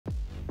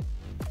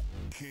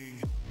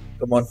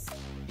Come on.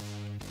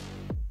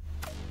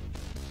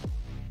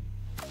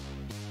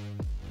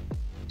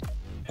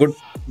 Good,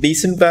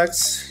 decent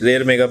packs,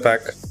 rare mega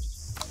pack.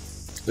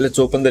 Let's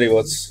open the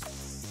rewards.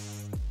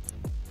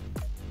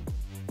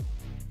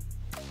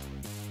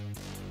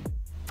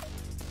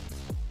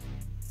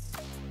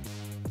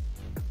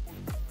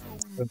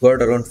 We've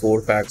got around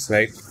 4 packs,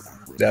 right?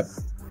 Yep.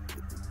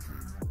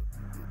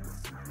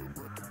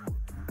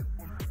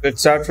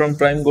 Let's start from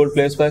Prime Gold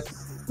Players pack.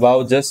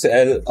 Wow, just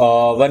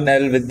one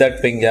L with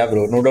that ping. Yeah,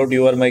 bro. No doubt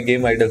you are my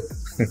game idol.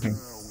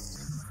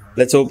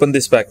 Let's open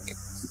this pack.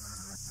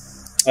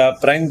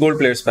 Prime Gold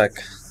Players pack.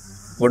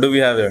 What do we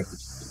have here?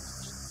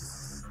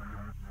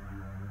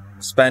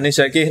 Spanish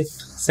again.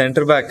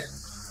 Center back.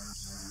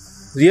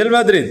 Real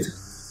Madrid.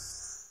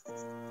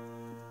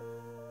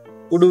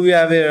 Who do we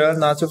have here?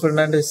 Nacho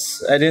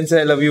Fernandez. I didn't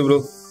say I love you,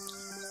 bro.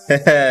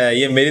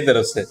 ये मेरी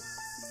तरफ से.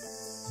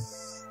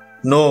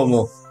 No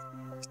more.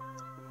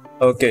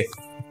 Okay.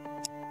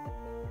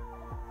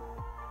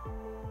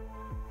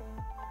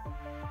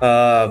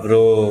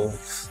 Bro.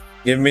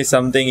 Give me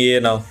something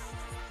here now.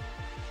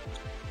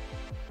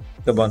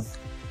 Come on.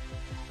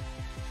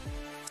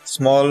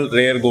 Small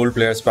rare gold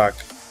players pack.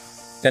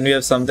 Can we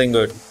have something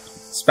good?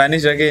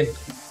 Spanish again.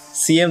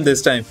 CM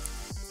this time.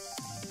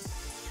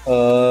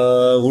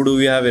 Who do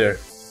we have here?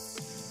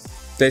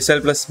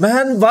 Playstyle Plus.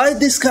 Man, why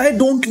this guy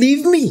don't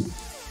leave me?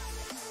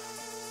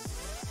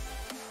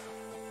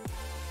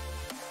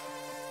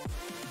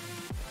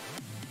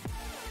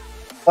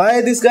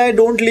 Why this guy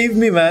don't leave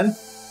me, man?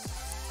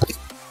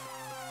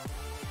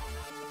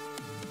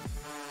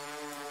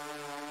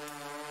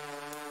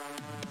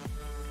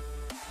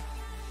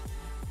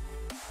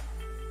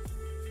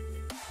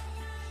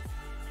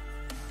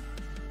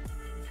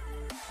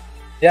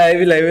 Yeah, I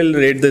will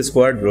rate the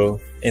squad, bro.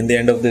 In the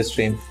end of this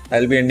stream,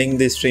 I'll be ending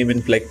this stream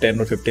in like 10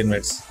 or 15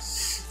 minutes.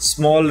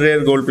 Small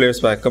rare gold players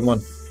pack. Come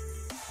on.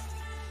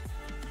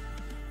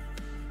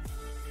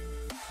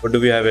 What do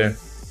we have here?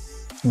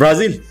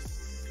 Brazil.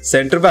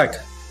 Center back.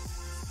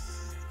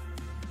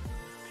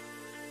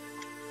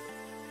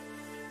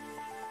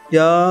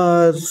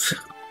 Yeah,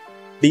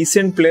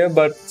 decent player,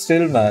 but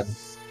still, man.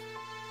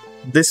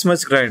 This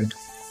much grind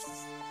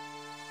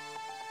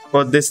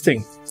for this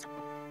thing.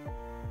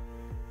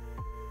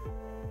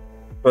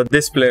 For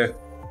this player.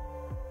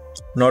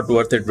 Not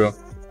worth it, bro.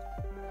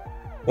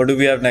 What do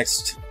we have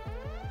next?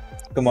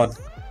 Come on.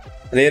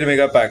 Rare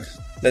mega pack.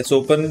 Let's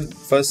open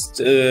first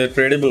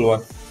tradable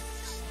one.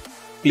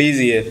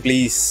 Please, yeah,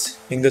 please.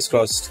 Fingers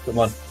crossed. Come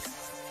on.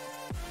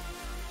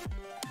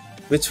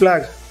 Which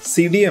flag?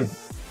 CDM.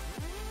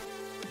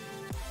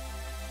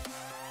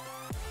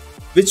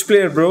 Which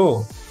player,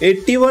 bro?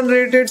 81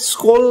 rated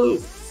skull.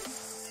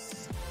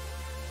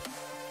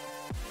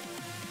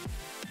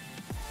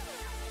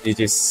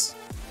 GG's.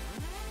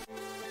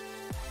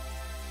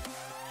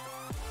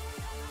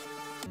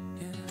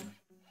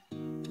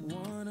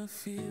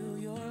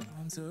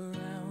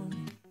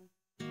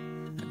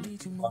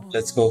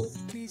 Let's go.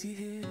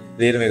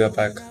 Rare mega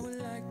pack.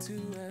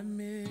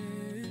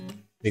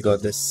 We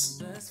got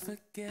this.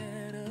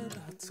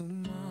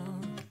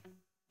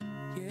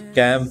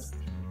 Cam.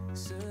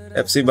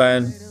 FC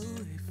Bayern.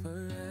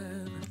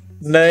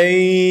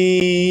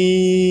 Nahi.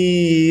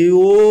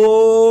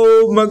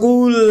 Oh,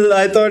 Magul.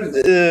 I thought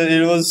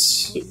it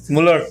was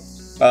Muller.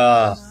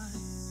 Ah.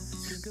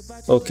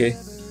 Okay.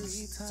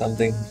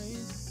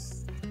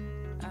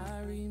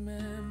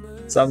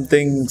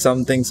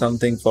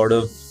 Something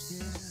fodder.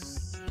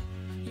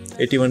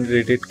 81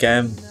 rated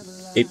Cam.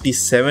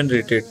 87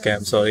 rated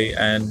Cam, sorry.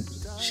 And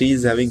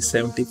she's having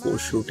 74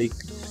 shooting.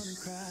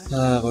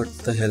 What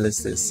the hell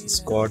is this?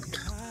 Scott.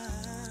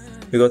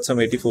 We got some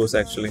 84s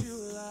actually.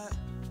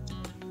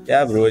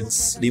 Yeah, bro,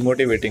 it's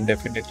demotivating.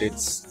 Definitely,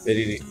 it's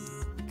very